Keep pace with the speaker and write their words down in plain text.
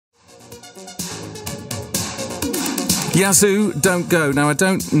Yazoo, Don't Go. Now, I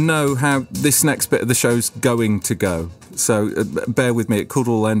don't know how this next bit of the show's going to go, so bear with me. It could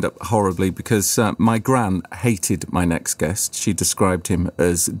all end up horribly because my gran hated my next guest. She described him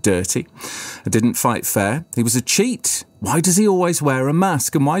as dirty. I didn't fight fair. He was a cheat. Why does he always wear a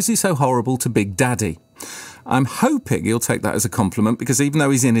mask? And why is he so horrible to Big Daddy? I'm hoping he'll take that as a compliment because even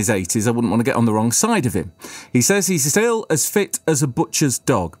though he's in his 80s, I wouldn't want to get on the wrong side of him. He says he's still as fit as a butcher's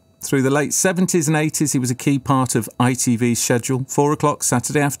dog. Through the late 70s and 80s, he was a key part of ITV's schedule. 4 o'clock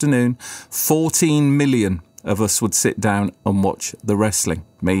Saturday afternoon, 14 million of us would sit down and watch the wrestling,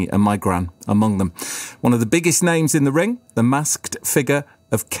 me and my gran among them. One of the biggest names in the ring, the masked figure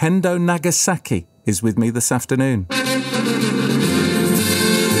of Kendo Nagasaki, is with me this afternoon.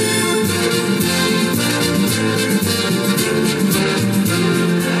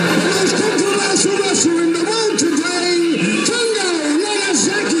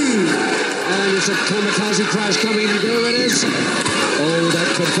 Kamikaze crash coming, and there it is. Oh, that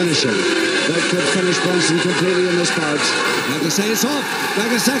could finish him. That could finish Bronson completely in this bout. Like I say, it's off.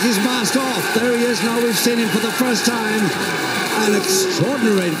 Nagasaki's mask off. There he is now. We've seen him for the first time. An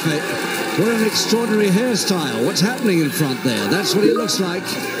extraordinary fit. What an extraordinary hairstyle. What's happening in front there? That's what he looks like.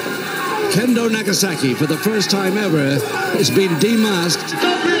 Kendo Nagasaki, for the first time ever, has been demasked.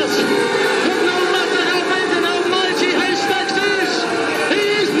 Stop this!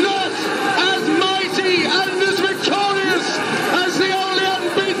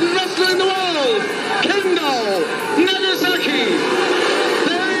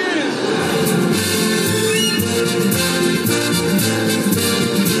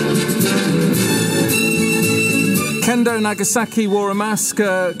 Kendo Nagasaki wore a mask,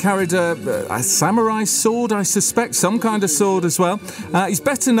 carried a samurai sword, I suspect, some kind of sword as well. He's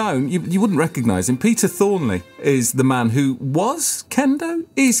better known, you wouldn't recognise him. Peter Thornley is the man who was Kendo?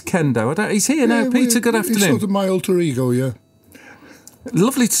 Is Kendo? He's here now. Peter, good afternoon. He's sort of my alter ego, yeah.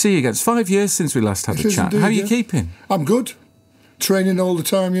 Lovely to see you again. It's 5 years since we last had a chat. Indeed, how are you keeping? I'm good. Training all the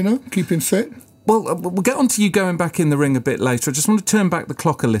time, keeping fit. Well, we'll get on to you going back in the ring a bit later. I just want to turn back the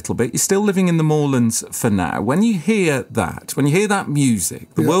clock a little bit. You're still living in the Moorlands for now. When you hear that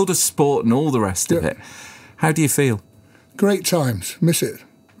music, the world of sport and all the rest of it, how do you feel? Great times. Miss it.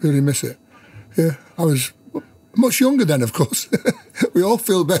 Really miss it. Yeah, I was much younger then, of course. We all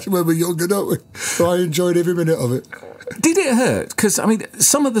feel better when we're younger, don't we? So I enjoyed every minute of it. Did it hurt? Because, I mean,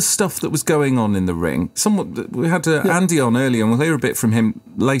 some of the stuff that was going on in the ring, we had Andy on earlier, and we'll hear a bit from him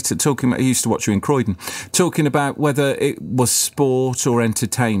later, talking about, he used to watch you in Croydon, talking about whether it was sport or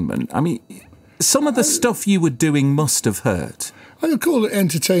entertainment. I mean, some of the stuff you were doing must have hurt. I would call it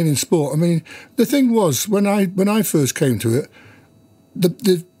entertaining sport. I mean, the thing was, when I first came to it,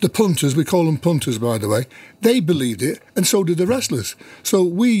 the punters, we call them punters, by the way, they believed it, and so did the wrestlers. So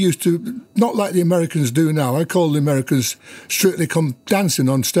we used to, not like the Americans do now, I call the Americans Strictly Come Dancing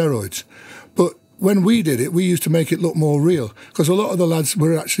on steroids. But when we did it, we used to make it look more real, because a lot of the lads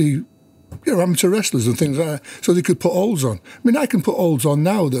were actually amateur wrestlers and things like that, so they could put holds on. I mean, I can put holds on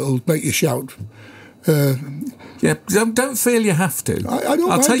now that'll make you shout. Don't feel you have to. I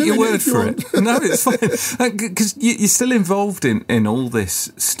don't. I'll take your word for it. No, it's fine. Because you're still involved in all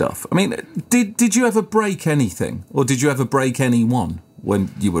this stuff. I mean, did you ever break anything, or did you ever break anyone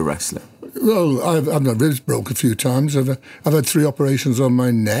when you were wrestling? Well, I've had my ribs broke a few times. I've had 3 operations on my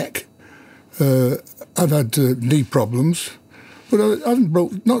neck. I've had knee problems, but I haven't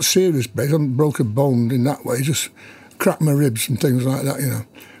broke, not serious breaks. I haven't broken a bone in that way. Just cracked my ribs and things like that,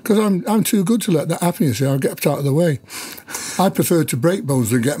 Because I'm too good to let that happen, you see. I'll get out of the way. I prefer to break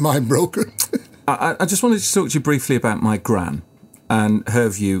bones than get mine broken. I just wanted to talk to you briefly about my gran and her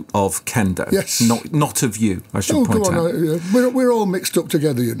view of Kendo. Yes. Not of you, I should point out. We're all mixed up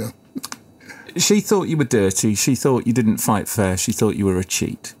together, She thought you were dirty. She thought you didn't fight fair. She thought you were a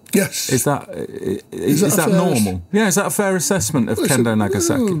cheat. Yes. Is that normal? Yeah, is that a fair assessment of Kendo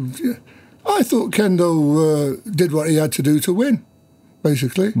Nagasaki? Yeah. I thought Kendo did what he had to do to win.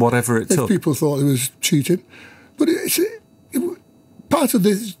 Basically, whatever it took. If people thought he was cheating, but part of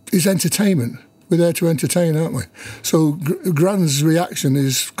this is entertainment. We're there to entertain, aren't we? So Gran's reaction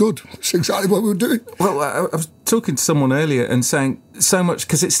is good. It's exactly what we were doing. Well, I was talking to someone earlier and saying so much,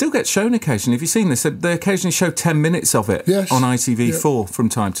 because it still gets shown occasionally. Have you seen this? They occasionally show 10 minutes of it on ITV4 from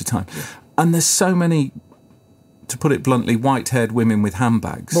time to time, and there's so many, to put it bluntly, white-haired women with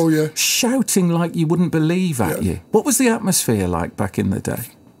handbags shouting like you wouldn't believe at you. What was the atmosphere like back in the day?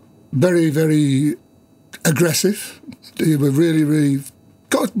 Very, very aggressive. They were really, really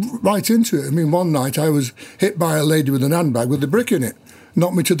got right into it. I mean, one night I was hit by a lady with an handbag with a brick in it,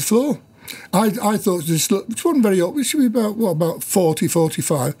 knocked me to the floor. I thought this which wasn't very old. She was about 40,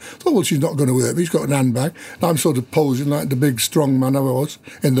 45. I thought, well, she's not going to hurt me. She's got an handbag. And I'm sort of posing like the big, strong man I was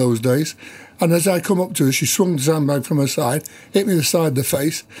in those days. And as I come up to her, she swung the handbag from her side, hit me the side of the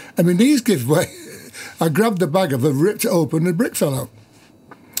face, and my knees gave way. I grabbed the bag of her, ripped it open, and the brick fell out.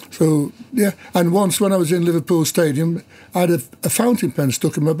 So, yeah. And once when I was in Liverpool Stadium, I had a fountain pen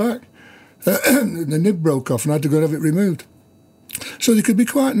stuck in my back. The nib broke off and I had to go and have it removed. So they could be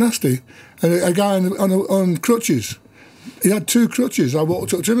quite nasty. And a guy on crutches, he had 2 crutches. I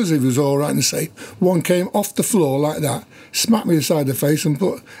walked up to him as if he was all right and safe. One came off the floor like that, smacked me aside the face and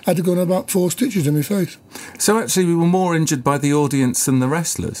had to go and about 4 stitches in my face. So actually we were more injured by the audience than the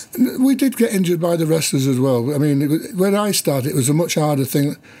wrestlers? We did get injured by the wrestlers as well. I mean, when I started, it was a much harder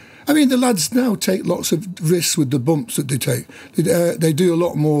thing. I mean, the lads now take lots of risks with the bumps that they take. They do a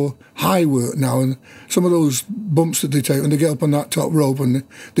lot more high work now, and some of those bumps that they take, when they get up on that top rope and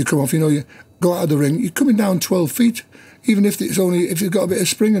they come off, you go out of the ring, you're coming down 12 feet. Even if you've got a bit of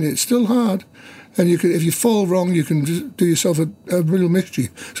spring in it, it's still hard. And if you fall wrong, you can just do yourself a real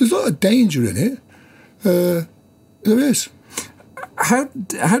mischief. So there's a lot of danger in it. There is.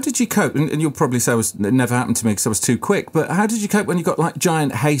 How did you cope? And you'll probably say it never happened to me because I was too quick, but how did you cope when you got like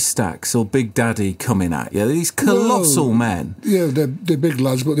giant haystacks or Big Daddy coming at you? These colossal men. Yeah, they're big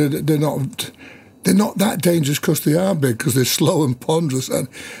lads, but they're not that dangerous because they are big, because they're slow and ponderous. And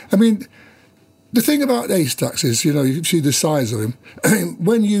I mean, the thing about haystacks is, you see the size of him.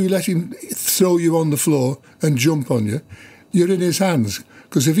 When you let him throw you on the floor and jump on you, you're in his hands.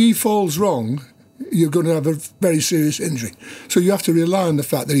 Because if he falls wrong, you're going to have a very serious injury. So you have to rely on the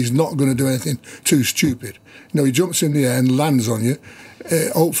fact that he's not going to do anything too stupid. He jumps in the air and lands on you.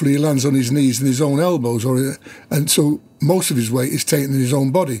 Hopefully he lands on his knees and his own elbows. And so most of his weight is taken in his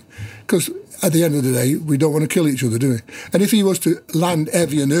own body. Because at the end of the day, we don't want to kill each other, do we? And if he was to land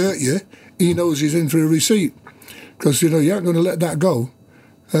heavy and hurt you, he knows he's in for a receipt. Because, you aren't going to let that go.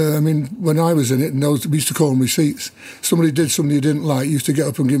 I mean, when I was in it, we used to call them receipts. Somebody did something you didn't like, you used to get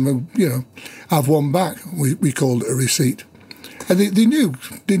up and give them, have one back. We called it a receipt. And they knew,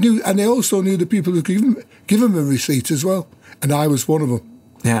 and they also knew the people who could give them a receipt as well. And I was one of them.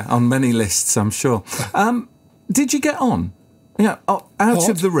 Yeah, on many lists, I'm sure. Did you get on? Out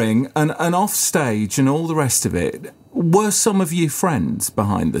of the ring and off stage and all the rest of it? Were some of you friends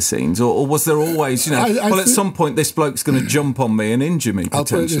behind the scenes, or was there always, at some point this bloke's going to jump on me and injure me, potentially? I'll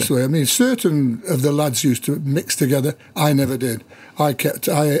put it this way. I mean, certain of the lads used to mix together. I never did.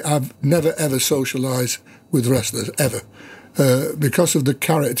 I've never, ever socialised with wrestlers, ever. Because of the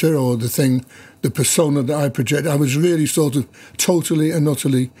character or the persona that I project, I was really sort of totally and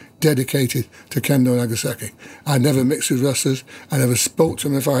utterly dedicated to Kendo Nagasaki. I never mixed with wrestlers. I never spoke to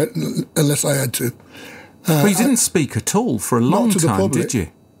them unless I had to. But you didn't speak at all for a long time, did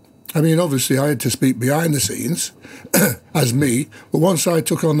you? I mean, obviously, I had to speak behind the scenes as me, but once I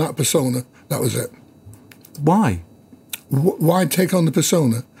took on that persona, that was it. Why? Why take on the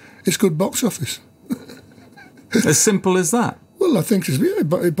persona? It's good box office. As simple as that? Well, I think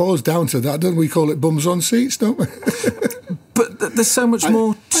it boils down to that. Don't we call it bums on seats, don't we? But there's so much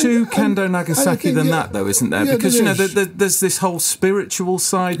more to Kendo Nagasaki than that, though, isn't there? Because, there's this whole spiritual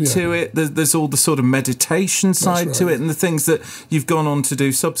side to it. There's all the sort of meditation side to it and the things that you've gone on to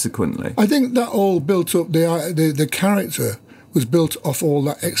do subsequently. I think that all built up, the character was built off all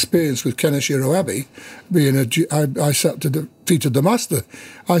that experience with Keneshiro Abe. I sat to the feet of the master.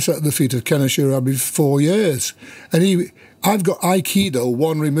 I sat at the feet of Keneshiro Abe for 4 years. And I've got Aikido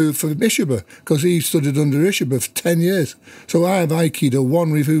one removed from Ishiba, because he studied under Ishiba for 10 years. So I have Aikido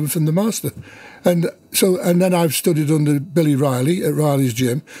one removed from the master. And then I've studied under Billy Riley at Riley's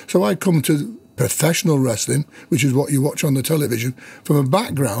gym. So I come to professional wrestling, which is what you watch on the television, from a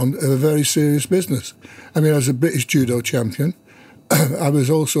background of a very serious business. I mean, I was a British judo champion. I was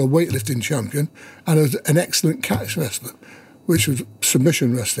also a weightlifting champion, and I was an excellent catch wrestler, which was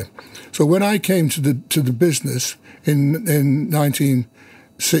submission wrestling. So when I came to the business in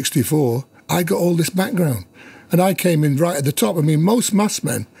 1964, I got all this background, and I came in right at the top. I mean, most masked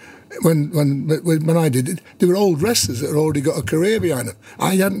men, when I did it, they were old wrestlers that had already got a career behind them.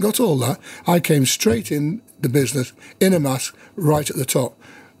 I hadn't got all that. I came straight in the business, in a mask, right at the top,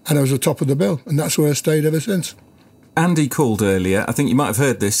 and I was the top of the bill, and that's where I stayed ever since. Andy called earlier. I think you might have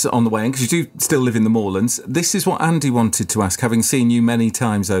heard this on the way in, because you do still live in the Moorlands. This is what Andy wanted to ask, having seen you many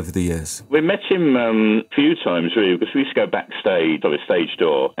times over the years. We met him a few times, really, because we used to go backstage, or a stage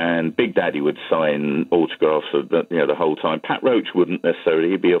door, and Big Daddy would sign autographs the whole time. Pat Roach wouldn't necessarily.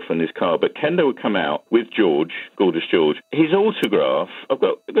 He'd be off in his car. But Kendo would come out with George, Gorgeous George. His autograph, I've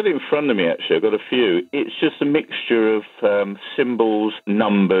got it in front of me, actually. I've got a few. It's just a mixture of symbols,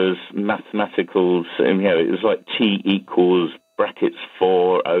 numbers, mathematicals. It was like T equals brackets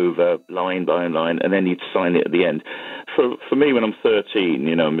 4 over line by line, and then he'd sign it at the end. For me, when I'm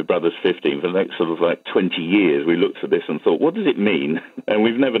 13, my brother's 15, for the next sort of 20 years, we looked at this and thought, what does it mean? And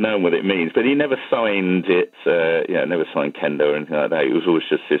we've never known what it means. But he never signed it, never signed Kendo or anything like that. It was always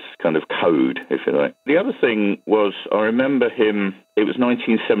just this kind of code, if you like. The other thing was, I remember him, it was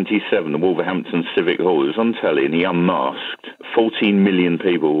 1977, the Wolverhampton Civic Hall. It was on telly, and he unmasked. 14 million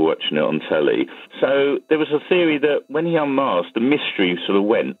people were watching it on telly. So there was a theory that when he unmasked, the mystery sort of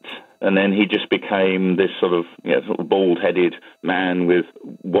went, and then he just became this sort of bald-headed man with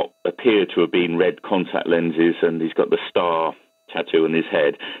what appeared to have been red contact lenses, and he's got the star tattoo on his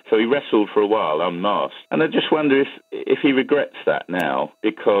head. So he wrestled for a while unmasked. And I just wonder if he regrets that now,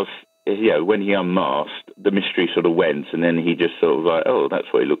 because when he unmasked, the mystery sort of went, and then he just sort of oh, that's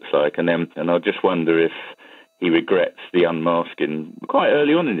what he looks like. And I just wonder if he regrets the unmasking quite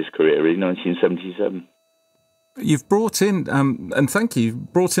early on in his career, really, 1977. You've brought in, and thank you,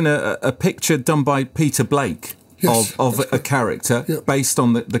 brought in a picture done by Peter Blake. Yes, of a character based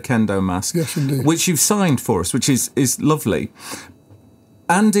on the Kendo mask, yes, indeed, which you've signed for us, which is lovely.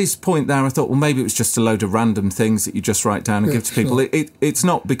 Andy's point there, I thought, well, maybe it was just a load of random things that you just write down and give to people. It's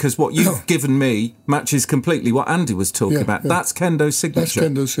not, because what you've given me matches completely what Andy was talking about. That's Kendo's signature.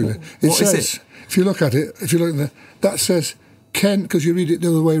 That's Kendo's signature. What is it? If you look at it, that says Ken, because you read it the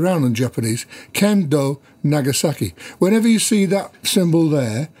other way around in Japanese, Kendo Nagasaki. Whenever you see that symbol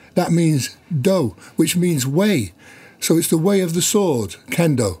there, that means do, which means way. So it's the way of the sword,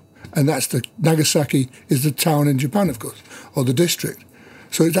 Kendo. And Nagasaki is the town in Japan, of course, or the district.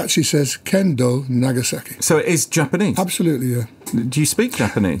 So it actually says Kendo Nagasaki. So it is Japanese? Absolutely, yeah. Do you speak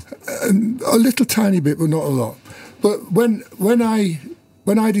Japanese? A little tiny bit, but not a lot. But when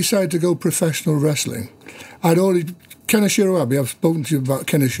I decided to go professional wrestling, I'd already... Keneshiro Abe, I've spoken to you about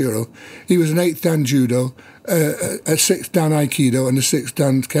Keneshiro. He was an 8th Dan Judo, a 6th Dan Aikido, and a 6th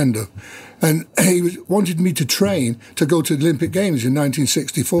Dan Kendo. And he wanted me to train to go to the Olympic Games in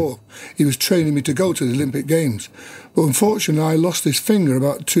 1964. He was training me to go to the Olympic Games. But unfortunately, I lost this finger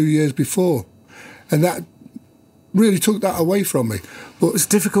about 2 years before. And that really took that away from me. But it's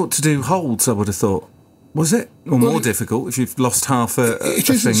difficult to do holds, I would have thought. Was it? Or more difficult if you've lost half a It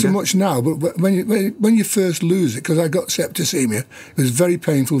isn't finger? So much now, but when you first lose it, because I got septicemia, it was very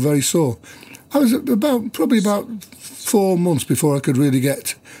painful, very sore. I was probably about 4 months before I could really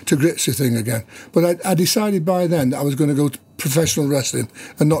get to grips with the thing again. But I decided by then that I was going to go to professional wrestling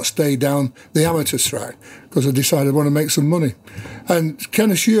and not stay down the amateur track, because I decided I want to make some money. And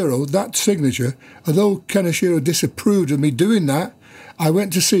Keneshiro, that signature, although Keneshiro disapproved of me doing that, I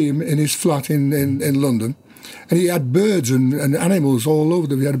went to see him in his flat in London, and he had birds and animals all over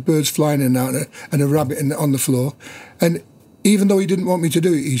them. He had birds flying in and out and a rabbit on the floor. And even though he didn't want me to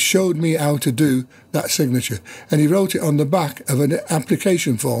do it, he showed me how to do that signature. And he wrote it on the back of an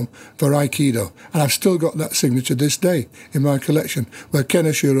application form for Aikido. And I've still got that signature this day in my collection, where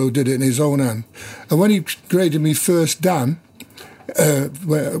Keneshiro did it in his own hand. And when he graded me first Dan,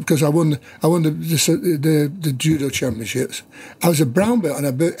 because I won the judo championships, I was a brown belt, and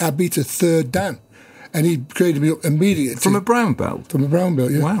I beat a 3rd Dan, and he graded me up immediately. From a brown belt? From a brown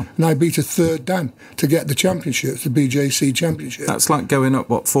belt, yeah. Wow. And I beat a 3rd Dan to get the championships, the BJC championship. That's like going up,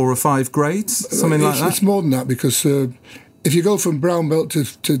 4 or 5 grades? Something like that? It's more than that, because if you go from brown belt to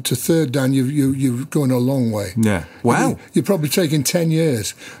 3rd Dan, you're going a long way. Yeah. Wow. You're probably taking 10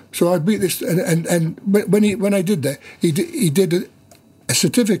 years. So I beat this, and when I did that, he did a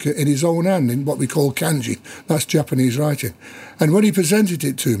certificate in his own hand in what we call kanji. That's Japanese writing. And when he presented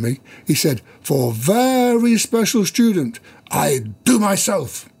it to me, he said, "For very special student, I do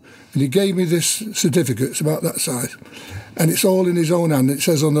myself." And he gave me this certificate. It's about that size. And it's all in his own hand. It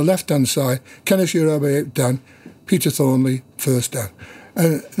says on the left-hand side, Keneshiro Abe 8th Dan, Peter Thornley 1st Dan.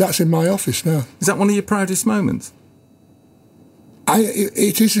 And that's in my office now. Is that one of your proudest moments?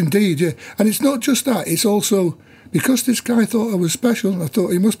 It is indeed, yeah. And it's not just that. It's also... because this guy thought I was special, I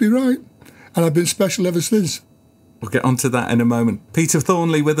thought he must be right. And I've been special ever since. We'll get onto that in a moment. Peter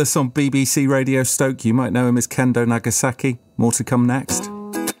Thornley with us on BBC Radio Stoke. You might know him as Kendo Nagasaki. More to come next.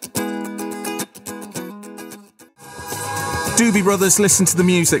 Doobie Brothers, listen to the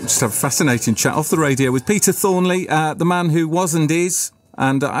music. Just have a fascinating chat off the radio with Peter Thornley, the man who was and is,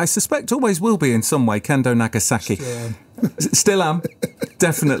 and I suspect always will be in some way, Kendo Nagasaki. Still am,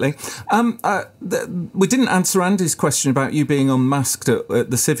 definitely. We didn't answer Andy's question about you being unmasked at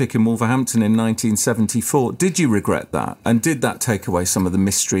the Civic in Wolverhampton in 1974. Did you regret that? And did that take away some of the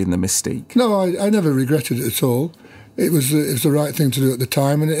mystery and the mystique? No, I never regretted it at all. It was the right thing to do at the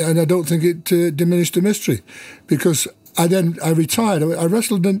time, and I don't think it diminished the mystery, because I retired. I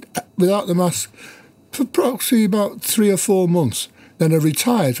wrestled without the mask for approximately about 3 or 4 months. Then I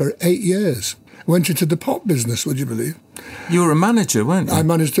retired for 8 years. Went into the pop business, would you believe? You were a manager, weren't you?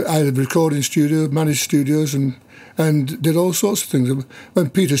 I had a recording studio, managed studios, and did all sorts of things. When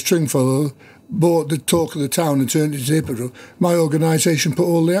Peter Stringfellow bought the Talk of the Town and turned it into Hippodrome, my organisation put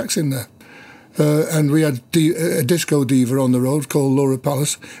all the acts in there. And we had a disco diva on the road called Laura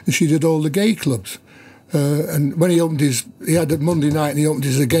Palace, and she did all the gay clubs. And when he had a Monday night and he opened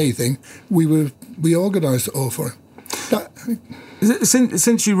his gay thing, we organised it all for him.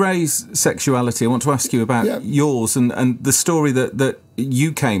 Since you raise sexuality, I want to ask you about yours and the story that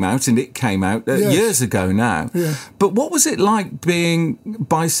you came out, and it came out years ago now. Yeah. But what was it like being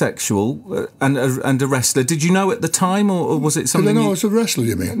bisexual and a wrestler? Did you know at the time, or was it something? Did I know I was a wrestler,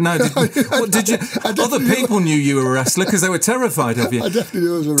 you mean? No, did you? Other people knew you were a wrestler because they were terrified of you. I definitely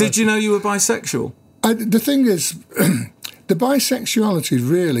knew I was a wrestler. Did you know you were bisexual? The thing is, the bisexuality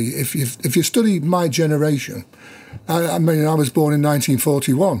really, if you study my generation, I mean, I was born in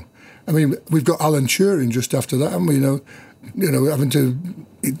 1941. I mean, we've got Alan Turing just after that, and we know, having to.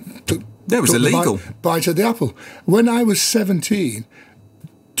 That was illegal. Bite of the apple. When I was 17,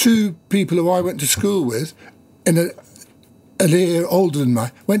 2 people who I went to school with, in a year older than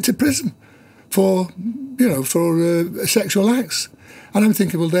mine, went to prison for sexual acts. And I'm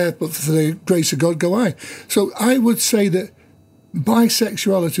thinking, well, there, but for the grace of God, go I. So I would say that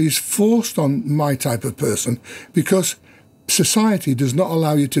bisexuality is forced on my type of person because society does not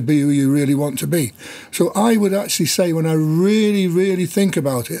allow you to be who you really want to be. So I would actually say, when I really, really think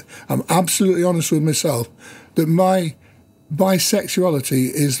about it, I'm absolutely honest with myself, that my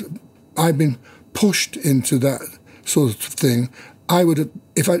bisexuality is, I've been pushed into that sort of thing. I would have,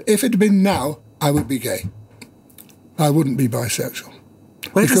 if it had been now, I would be gay. I wouldn't be bisexual.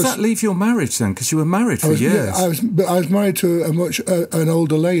 Where does that leave your marriage then? Because you were married for years. Yeah, I was married to an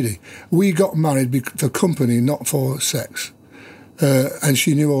older lady. We got married for company, not for sex. And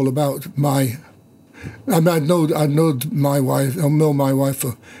she knew all about my. I mean, I'd known my wife. I've known my wife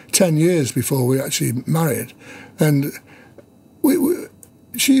for 10 years before we actually married, and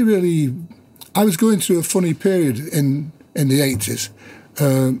she really. I was going through a funny period in the 80s.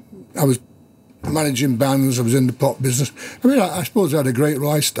 I was managing bands, I was in the pop business. I mean, I suppose I had a great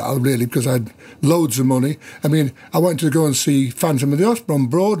lifestyle, really, because I had loads of money. I mean, I went to go and see Phantom of the Opera on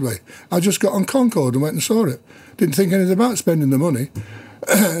Broadway. I just got on Concorde and went and saw it. Didn't think anything about spending the money.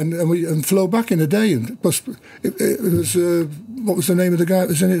 and flew back in a day. And plus, it was, what was the name of the guy that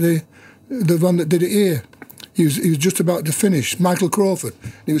was in it? The one that did it here. He was just about to finish, Michael Crawford.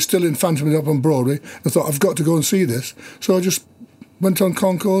 He was still in Phantom of the Opera on Broadway. I thought, I've got to go and see this. So I just went on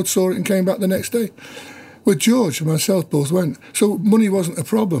Concorde, saw it, and came back the next day. With George and myself both went. So money wasn't a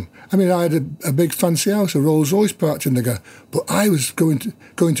problem. I mean, I had a big fancy house, a Rolls Royce parked in the garden, but I was going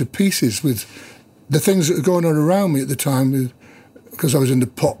to pieces with the things that were going on around me at the time, because I was in the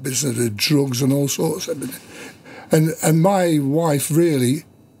pop business, the drugs and all sorts of everything. And my wife really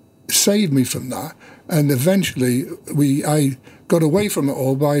saved me from that. And eventually, I got away from it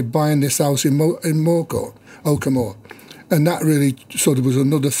all by buying this house in Moorcourt, Oakamore. And that really sort of was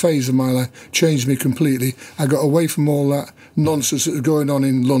another phase of my life, changed me completely. I got away from all that nonsense that was going on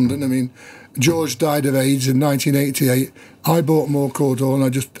in London. I mean, George died of AIDS in 1988. I bought Moorcourt Hall and I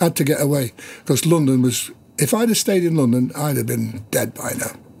just had to get away because London was... If I'd have stayed in London, I'd have been dead by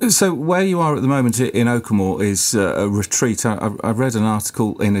now. So where you are at the moment in Oakamore is a retreat. I read an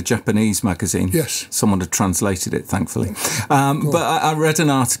article in a Japanese magazine. Yes. Someone had translated it, thankfully. But I read an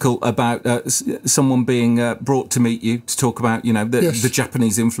article about someone being brought to meet you to talk about, the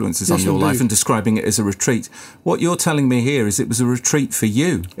Japanese influences on your life and describing it as a retreat. What you're telling me here is it was a retreat for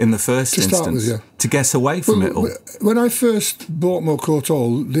you in the first instance. To get away from it all. When I first bought Moorcourt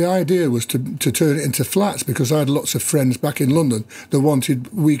Hall, the idea was to turn it into flats because I had lots of friends back in London that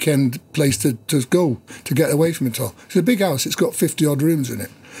wanted weekend place to go to get away from it all. It's a big house. It's got 50-odd rooms in it.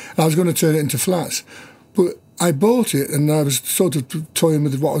 And I was going to turn it into flats. But I bought it and I was sort of toying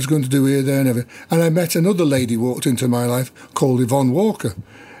with what I was going to do here, there and everything. And I met another lady walked into my life called Yvonne Walker.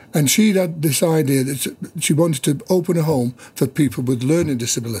 And she'd had this idea that she wanted to open a home for people with learning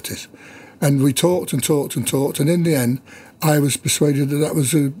disabilities. And we talked and talked and talked, and in the end, I was persuaded that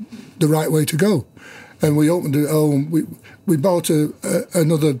was the right way to go. And we opened it. We bought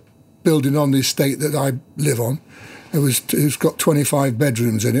another building on the estate that I live on. It's got 25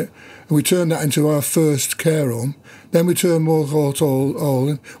 bedrooms in it, and we turned that into our first care home. Then we turned more all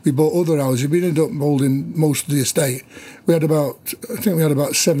in. We bought other houses. We ended up holding most of the estate. I think we had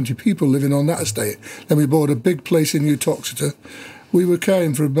about 70 people living on that estate. Then we bought a big place in Uttoxeter. We were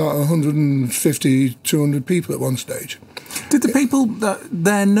caring for about 150, 200 people at one stage. Did the people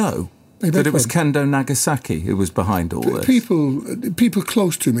there know that it was Kendo Nagasaki who was behind all this? People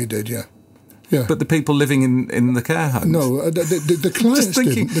close to me did, yeah. Yeah. But the people living in the care homes? No, the clients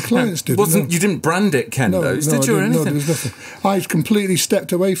didn't. The clients didn't. No. You didn't brand it Kendo's, did you, or anything? No, there was nothing. I completely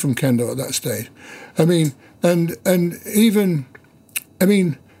stepped away from Kendo at that stage. I mean, and even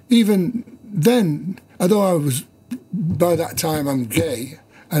then, although I was, by that time I'm gay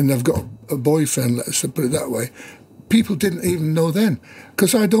and I've got a boyfriend, let's put it that way, people didn't even know then,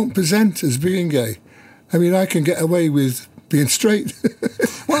 because I don't present as being gay. I mean, I can get away with being straight.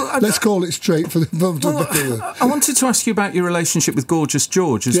 Well, let's call it straight for the moment. I wanted to ask you about your relationship with Gorgeous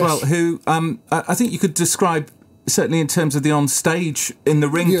George as well, who I think you could describe, certainly in terms of the on-stage, in the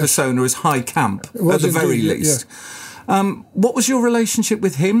ring persona, as high camp, at the very least. Yeah. What was your relationship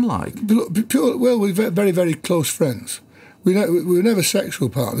with him like? Well, we were very, very close friends. We were never sexual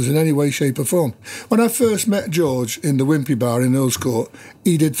partners in any way, shape or form. When I first met George in the Wimpy Bar in Earls Court,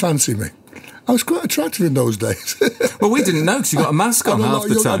 he did fancy me. I was quite attractive in those days. Well, we didn't know because you got a mask on half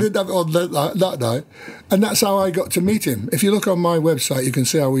the time. I didn't have it on that night. And that's how I got to meet him. If you look on my website, you can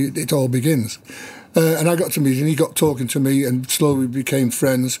see how it all begins. And I got to meet him. He got talking to me and slowly became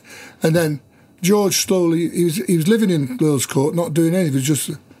friends. And then George slowly, he was living in Earls Court, not doing anything. He was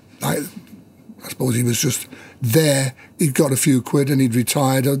just, I suppose he was just there. He'd got a few quid and he'd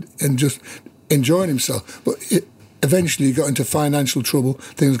retired and just enjoying himself. But eventually he got into financial trouble.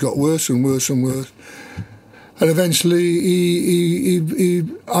 Things got worse and worse and worse. And eventually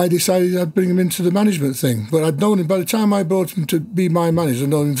I decided I'd bring him into the management thing. But I'd known him, by the time I brought him to be my manager, I'd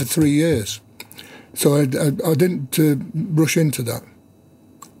known him for 3 years. So I didn't rush into that.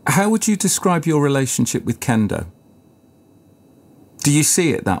 How would you describe your relationship with Kendo? Do you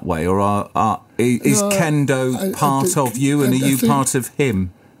see it that way, or is Kendo part of you and are you part of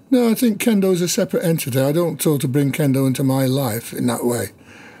him? No, I think Kendo is a separate entity. I don't sort of bring Kendo into my life in that way.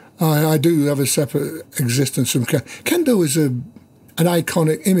 I do have a separate existence from Kendo. Kendo is an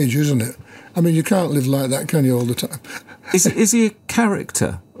iconic image, isn't it? I mean, you can't live like that, can you, all the time? Is he a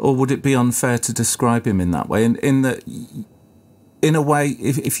character, or would it be unfair to describe him in that way? In a way,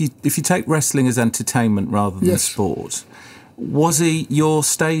 if you take wrestling as entertainment rather than sport, was he your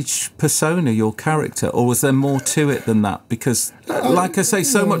stage persona, your character, or was there more to it than that? Because, like I say,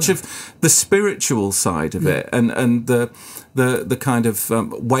 so much of the spiritual side of it and the kind of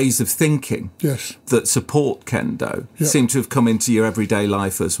ways of thinking that support Kendo seem to have come into your everyday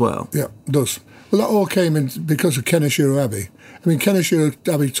life as well. Yeah, it does. Well, that all came in because of Keneshiro Abbey. I mean, Keneshiro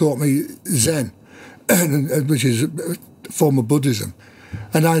Abbey taught me Zen, which is a form of Buddhism.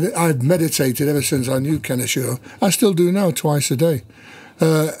 And I'd meditated ever since I knew Keneshiro. I still do now, twice a day.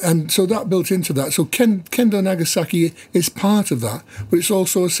 And so that built into that. So Kendo Nagasaki is part of that, but it's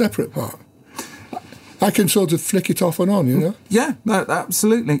also a separate part. I can sort of flick it off and on, you know? Yeah, no,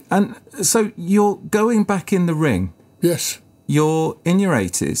 absolutely. And so you're going back in the ring. Yes. You're in your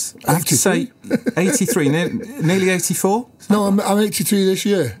 80s. I have to say 83, nearly 84? No, I'm 83 this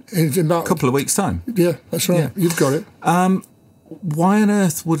year. In about a couple of weeks' time. Yeah, that's right. Yeah. You've got it. Why on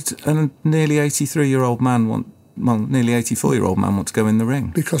earth would a nearly 83-year-old man nearly 84-year-old man want to go in the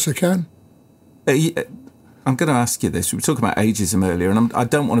ring? Because I can. I'm going to ask you this. We were talking about ageism earlier, and I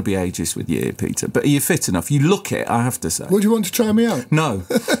don't want to be ageist with you, Peter, but are you fit enough? You look it, I have to say. Would you want to try me out? No,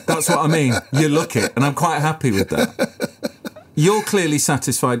 that's what I mean. You look it, and I'm quite happy with that. You're clearly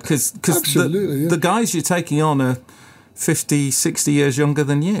satisfied because the guys you're taking on are 50, 60 years younger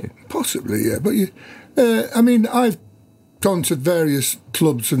than you. Possibly, yeah. But I mean, I've gone to various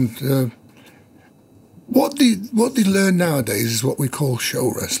clubs and what they learn nowadays is what we call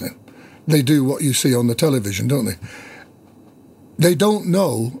show wrestling. They do what you see on the television, don't they? They don't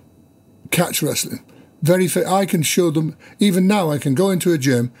know catch wrestling. I can show them, even now I can go into a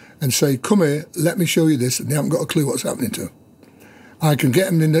gym and say, come here, let me show you this, and they haven't got a clue what's happening to them. I can get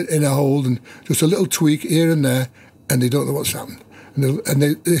them in a hold and just a little tweak here and there, and they don't know what's happened. And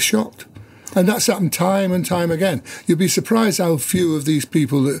they're shocked. And that's happened time and time again. You'd be surprised how few of these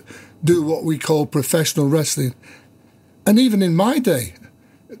people that do what we call professional wrestling, and even in my day,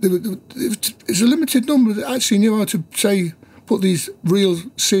 there's a limited number that actually knew how to, say, put these real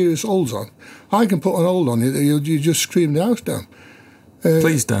serious holds on. I can put an hold on you that you just scream the house down.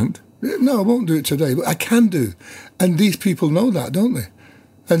 Please don't. No, I won't do it today, but I can do. And these people know that, don't they?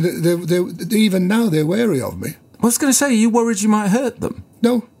 And they even now they're wary of me. I was going to say, are you worried you might hurt them?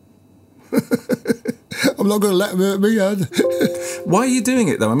 No. I'm not going to let them hurt me, Ed. Why are you doing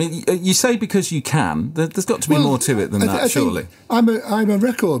it, though? I mean, you say because you can. There's got to be more to it than that, surely. I'm a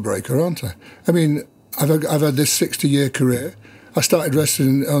record breaker, aren't I? I mean, I've had this 60-year career. I started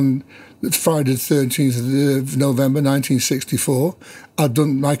wrestling on Friday the 13th of November 1964.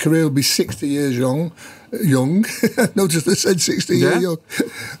 My career will be 60 years young. Notice I said 60 years young,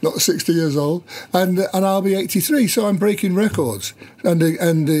 not 60 years old. And I'll be 83, so I'm breaking records. And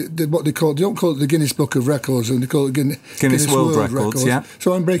what they don't call it the Guinness Book of Records, and they call it Guinness World Records. Yeah.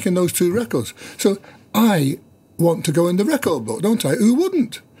 So I'm breaking those 2 records. So I want to go in the record book, don't I? Who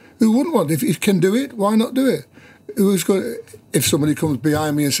wouldn't? Who wouldn't want? If you can do it, why not do it? If somebody comes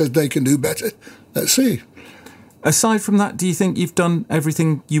behind me and says they can do better, let's see. Aside from that, do you think you've done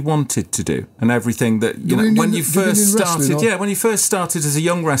everything you wanted to do, and everything that when you first started? Yeah, when you first started as a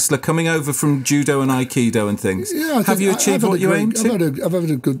young wrestler, coming over from judo and aikido and things. Yeah, have you achieved what you aimed to? I've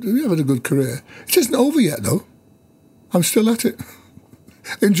had a good career. It isn't over yet, though. I'm still at it,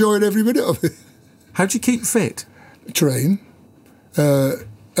 enjoying every minute of it. How do you keep fit? Train.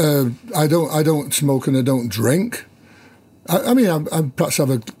 I don't smoke and I don't drink. I mean, I perhaps have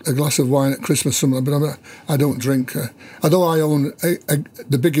a glass of wine at Christmas, something, but I don't drink. Although I own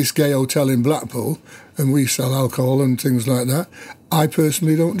the biggest gay hotel in Blackpool, and we sell alcohol and things like that, I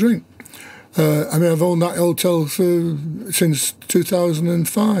personally don't drink. I mean, I've owned that hotel since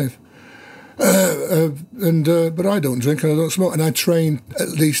 2005. But I don't drink and I don't smoke, and I train at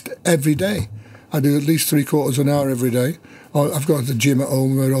least every day. I do at least 3/4 of an hour every day. I've got the gym at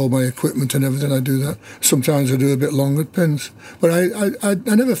home with all my equipment and everything. I do that. Sometimes I do a bit longer, depends. But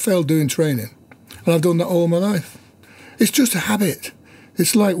I never failed doing training, and I've done that all my life. It's just a habit.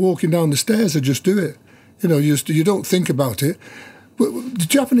 It's like walking down the stairs. I just do it. You don't think about it. But the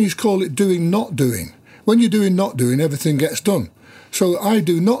Japanese call it doing, not doing. When you're doing, not doing, everything gets done. So I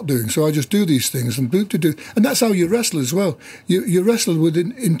do not doing, so I just do these things and do. And that's how you wrestle as well. You wrestle with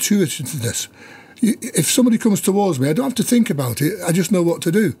intuitiveness. If somebody comes towards me, I don't have to think about it. I just know what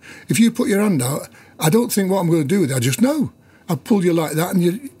to do. If you put your hand out, I don't think what I'm going to do with it. I just know. I pull you like that,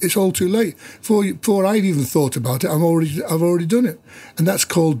 and it's all too late. Before I've even thought about it, I've already done it, and that's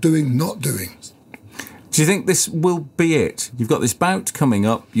called doing, not doing. Do you think this will be it? You've got this bout coming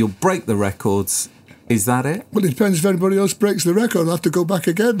up. You'll break the records. Is that it? Well, it depends if anybody else breaks the record. I'll have to go back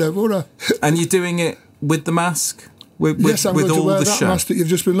again then, won't I? And you're doing it with the mask? Yes, I'm with going to all wear the that show, mask that you've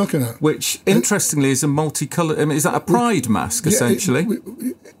just been looking at. Which, interestingly, is a multicoloured... I mean, is that a pride mask, essentially?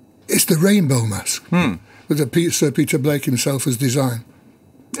 It's the rainbow mask that Sir Peter Blake himself has designed.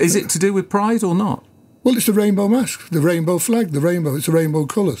 Is it to do with pride or not? Well, it's the rainbow mask, the rainbow flag, the rainbow. It's the rainbow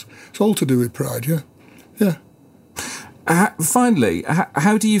colours. It's all to do with pride, yeah. Yeah. Finally,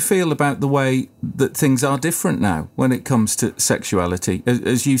 how do you feel about the way that things are different now when it comes to sexuality?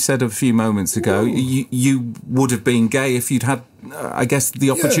 As you said a few moments ago, you would have been gay if you'd had, I guess,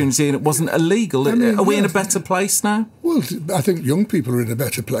 the opportunity and it wasn't illegal. Are we in a better place now? Well, I think young people are in a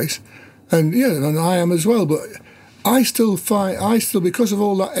better place. And, and I am as well. But I still, because of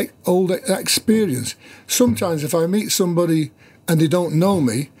all that experience, sometimes if I meet somebody and they don't know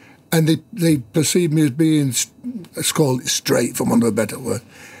me, and they perceive me as being, let's call it straight, for want of a better word,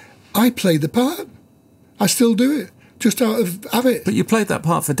 I play the part. I still do it, just out of habit. But you played that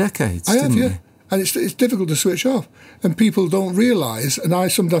part for decades, didn't you? And it's difficult to switch off. And people don't realise, and I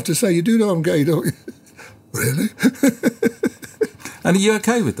sometimes have to say, you do know I'm gay, don't you? Really? And are you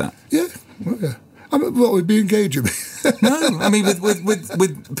okay with that? Yeah, well, yeah. I mean, what would be engaging me? No, I mean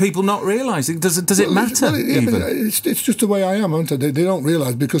with people not realising. Does it matter? Even? It's just the way I am, aren't I? They don't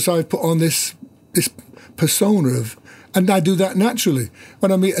realise because I've put on this persona of, and I do that naturally.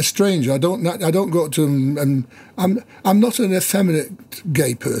 When I meet a stranger, I don't go up to them, and I'm not an effeminate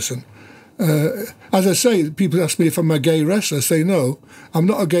gay person. As I say, people ask me if I'm a gay wrestler. I say no, I'm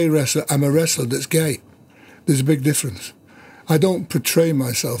not a gay wrestler. I'm a wrestler that's gay. There's a big difference. I don't portray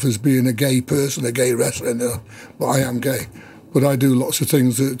myself as being a gay person, a gay wrestler, no, but I am gay. But I do lots of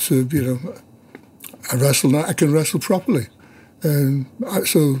things that, I wrestle now. I can wrestle properly.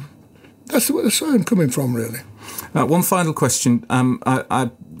 So that's where I'm coming from, really. One final question.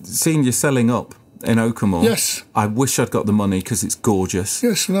 I've seen you selling up in Oakham. Yes. I wish I'd got the money because it's gorgeous.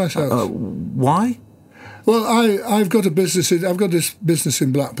 Yes, a nice house. Why? Well, I've got a business. I've got this business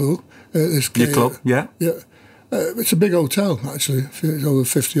in Blackpool. This your club, yeah. Yeah. It's a big hotel, actually. It's over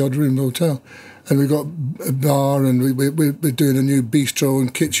 50-odd room hotel. And we've got a bar, and we're doing a new bistro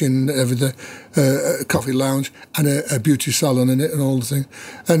and kitchen, everything, a coffee lounge, and a beauty salon in it and all the things.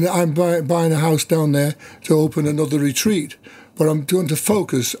 And I'm buying a house down there to open another retreat. But I'm going to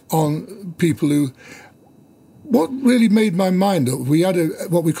focus on people who... What really made my mind up, we had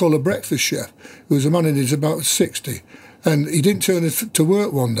what we call a breakfast chef, who was a man in his about 60. And he didn't turn to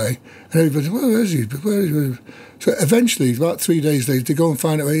work one day, and everybody said, where is he? Where is he? So eventually, about 3 days later, they go and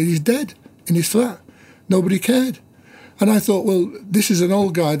find out he's dead in his flat. Nobody cared. And I thought, well, this is an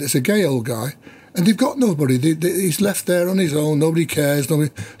old guy that's a gay old guy, and they've got nobody. He's left there on his own. Nobody cares.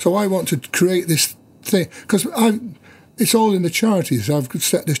 So I want to create this thing, because it's all in the charities. I've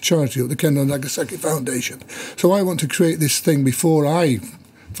set this charity up, the Kendo Nagasaki Foundation. So I want to create this thing before I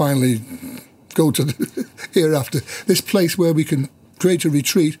finally go to the hereafter. This place where we can create a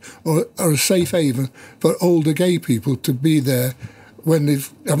retreat or a safe haven for older gay people to be there when they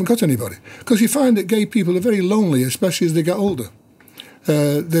haven't got anybody. Because you find that gay people are very lonely, especially as they get older.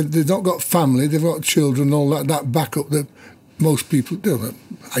 They've not got family, they've got children, all that backup that most people do.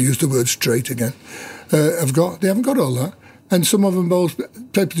 I use the word straight again. They haven't got all that. And some of them, both,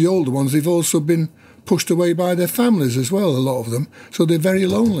 the older ones, they've also been pushed away by their families as well, a lot of them. So they're very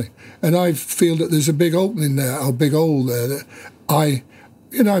lonely. And I feel that there's a big opening there, or big hole there, that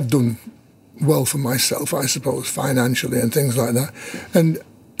I've done well for myself, I suppose, financially and things like that. And,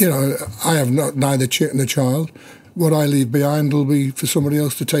 I have neither chick nor child. What I leave behind will be for somebody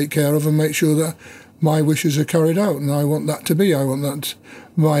else to take care of and make sure that my wishes are carried out. And I want that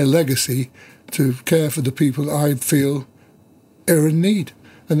my legacy, to care for the people that I feel are in need.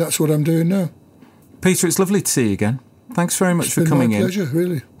 And that's what I'm doing now. Peter, it's lovely to see you again. Thanks very much for coming in. It's been my pleasure,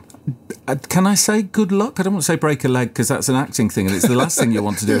 really. Can I say good luck? I don't want to say break a leg, because that's an acting thing, and it's the last thing you'll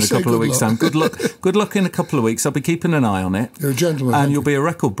want to do in a couple of weeks' time. Good luck. Good luck in a couple of weeks. I'll be keeping an eye on it. You're a gentleman. And you'll be a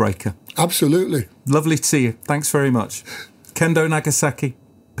record breaker. Absolutely. Lovely to see you. Thanks very much. Kendo Nagasaki.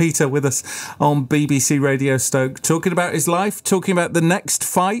 Peter with us on BBC Radio Stoke, talking about his life, talking about the next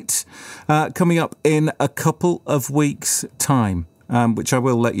fight coming up in a couple of weeks' time, which I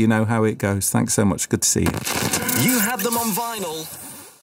will let you know how it goes. Thanks so much. Good to see you. You had them on vinyl.